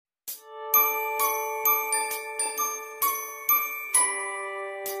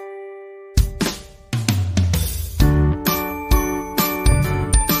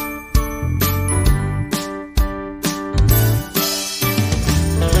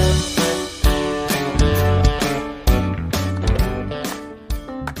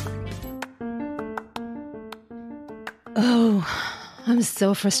I'm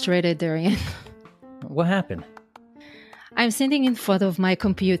so frustrated, Darian. What happened? I'm sitting in front of my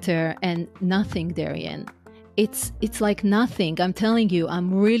computer and nothing, Darian. It's like nothing. I'm telling you,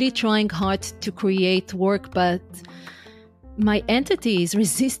 I'm really trying hard to create work, but my entity is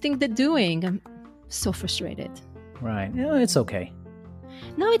resisting the doing. I'm so frustrated. Right. It's okay.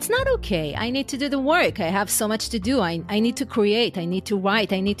 No, it's not okay. I need to do the work. I have so much to do. I need to create. I need to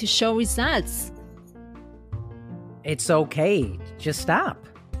write. I need to show results. It's okay. Just stop.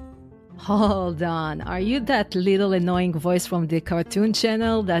 Hold on. Are you that little annoying voice from the cartoon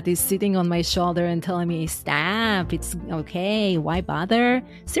channel that is sitting on my shoulder and telling me, stop, it's okay, why bother?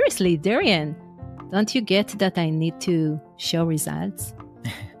 Seriously, Darian, don't you get that I need to show results?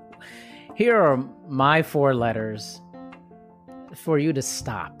 Here are my 4 letters for you to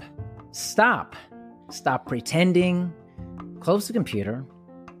stop. Stop. Stop pretending. Close the computer.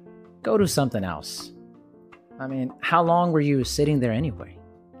 Go do something else. I mean, how long were you sitting there anyway?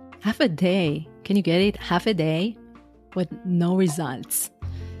 Half a day. Can you get it? Half a day with no results.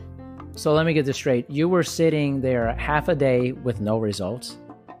 So let me get this straight. You were sitting there half a day with no results?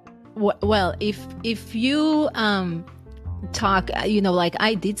 Well, if you talk, like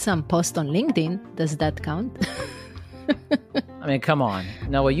I did some post on LinkedIn, does that count? I mean, come on.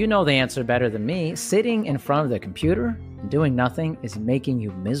 Noah, you know the answer better than me. Sitting in front of the computer and doing nothing is making you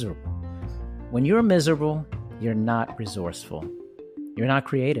miserable. When you're miserable, you're not resourceful. You're not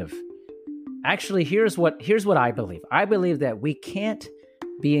creative. Actually, here's what I believe. I believe that we can't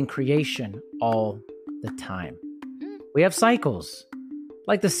be in creation all the time. We have cycles,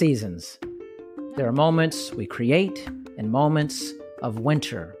 like the seasons. There are moments we create and moments of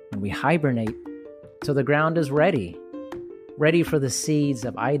winter when we hibernate till the ground is ready for the seeds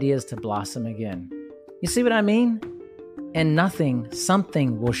of ideas to blossom again. You see what I mean? And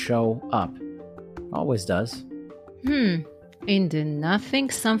something will show up. Always does. In the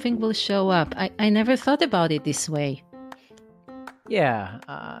nothing, something will show up. I never thought about it this way. Yeah,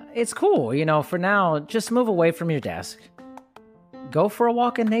 it's cool. For now, just move away from your desk. Go for a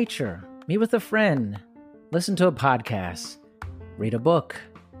walk in nature. Meet with a friend. Listen to a podcast. Read a book.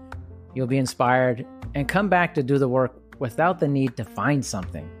 You'll be inspired and come back to do the work without the need to find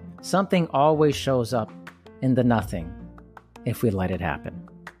something. Something always shows up in the nothing if we let it happen.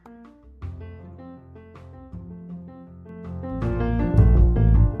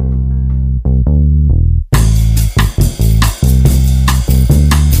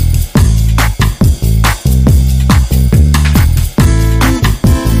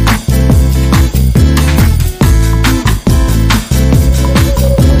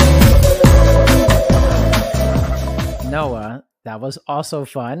 Noah, that was also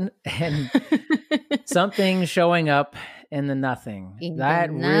fun. And something showing up in the nothing. In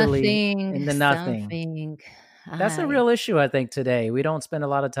the nothing. That's a real issue, I think, today. We don't spend a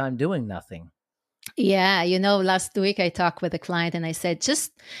lot of time doing nothing. Yeah, last week I talked with a client and I said,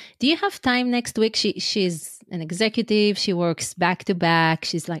 do you have time next week? She's an executive. She works back to back.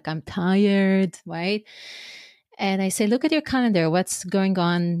 She's like, I'm tired, right? And I say, look at your calendar. What's going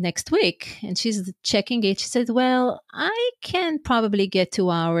on next week? And she's checking it. She said, well, I can probably get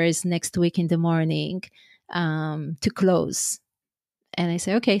 2 hours next week in the morning to close. And I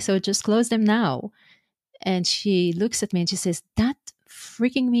say, okay, so just close them now. And she looks at me and she says, that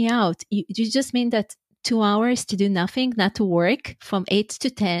freaking me out. You just mean that 2 hours to do nothing, not to work from 8 to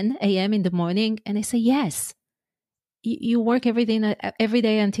 10 a.m. in the morning? And I say, yes. You work every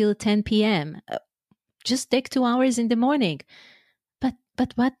day until 10 p.m. Just take 2 hours in the morning. But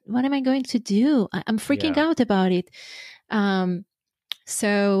what am I going to do? I'm freaking out about it.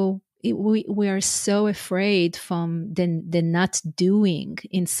 We are so afraid from the not doing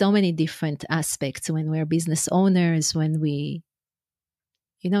in so many different aspects when we're business owners, when we,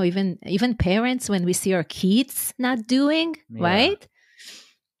 even parents, when we see our kids not doing, right?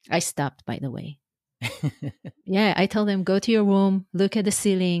 I stopped, by the way. Yeah, I tell them, go to your room, look at the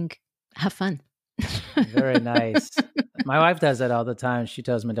ceiling, have fun. Very nice. My wife does that all the time. She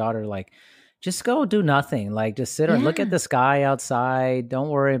tells my daughter, like, just go do nothing. Like, just sit and look at the sky outside. Don't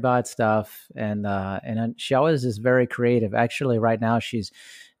worry about stuff. And she always is very creative. Actually, right now she's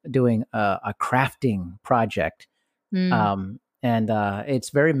doing a crafting project. And it's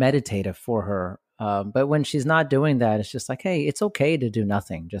very meditative for her. But when she's not doing that, it's just like, hey, it's okay to do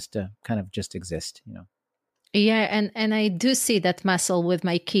nothing, just to kind of just exist, Yeah, and I do see that muscle with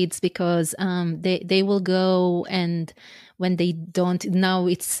my kids because they will go, and when they don't, now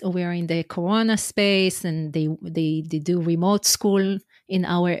we're in the Corona space and they do remote school in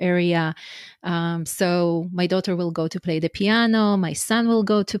our area. So my daughter will go to play the piano. My son will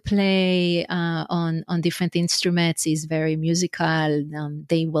go to play on different instruments. He's very musical.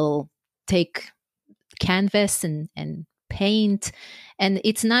 They will take canvas and paint. And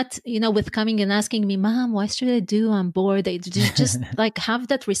it's not, with coming and asking me, Mom, what should I do? I'm bored. They just like have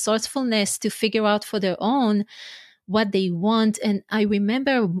that resourcefulness to figure out for their own what they want. And I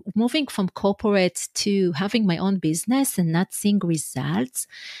remember moving from corporate to having my own business and not seeing results.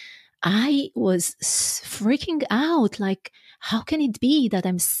 I was freaking out. Like, how can it be that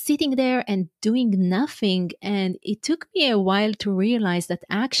I'm sitting there and doing nothing? And it took me a while to realize that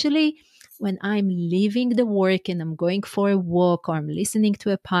actually, when I'm leaving the work and I'm going for a walk, or I'm listening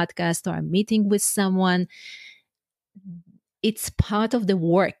to a podcast, or I'm meeting with someone, it's part of the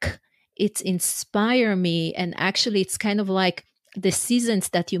work. It's inspire me. And actually, it's kind of like the seasons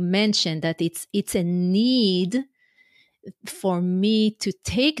that you mentioned, that it's a need for me to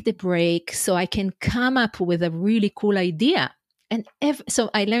take the break so I can come up with a really cool idea. And so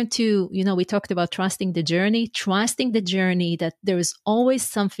I learned to, we talked about trusting the journey, that there is always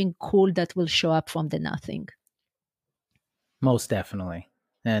something cool that will show up from the nothing. Most definitely.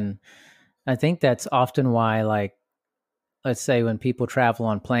 And I think that's often why, like, let's say when people travel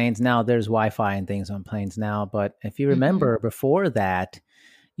on planes, now there's Wi-Fi and things on planes now. But if you remember before that,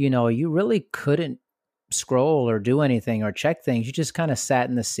 you really couldn't scroll or do anything or check things. You just kind of sat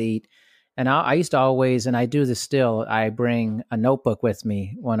in the seat. And I used to always, and I do this still, I bring a notebook with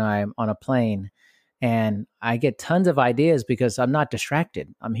me when I'm on a plane, and I get tons of ideas because I'm not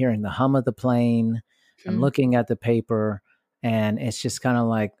distracted. I'm hearing the hum of the plane. I'm looking at the paper, and it's just kind of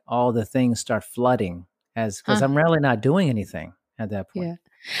like all the things start flooding because I'm really not doing anything at that point.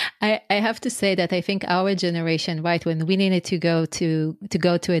 Yeah. I have to say that I think our generation, right, when we needed to go to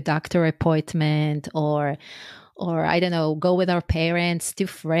a doctor appointment or I don't know, go with our parents to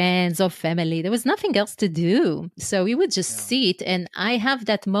friends or family, there was nothing else to do. So we would just sit. And I have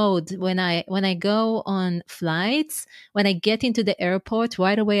that mode when I go on flights, when I get into the airport,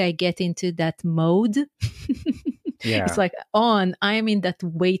 right away I get into that mode. Yeah. It's like I'm in that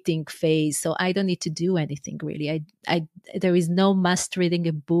waiting phase. So I don't need to do anything really. There is no must reading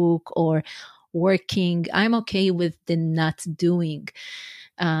a book or working. I'm okay with the not doing.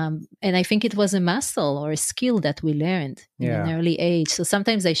 And I think it was a muscle or a skill that we learned in an early age. So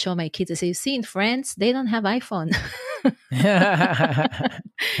sometimes I show my kids, I say, you see, in France, they don't have iPhone.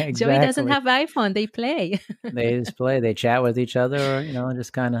 Exactly. Joey doesn't have iPhone. They play. They just play. They chat with each other, or,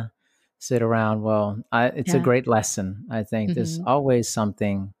 just kind of sit around. Well, it's a great lesson. I think there's always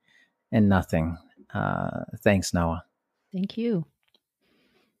something and nothing. Thanks, Noa. Thank you.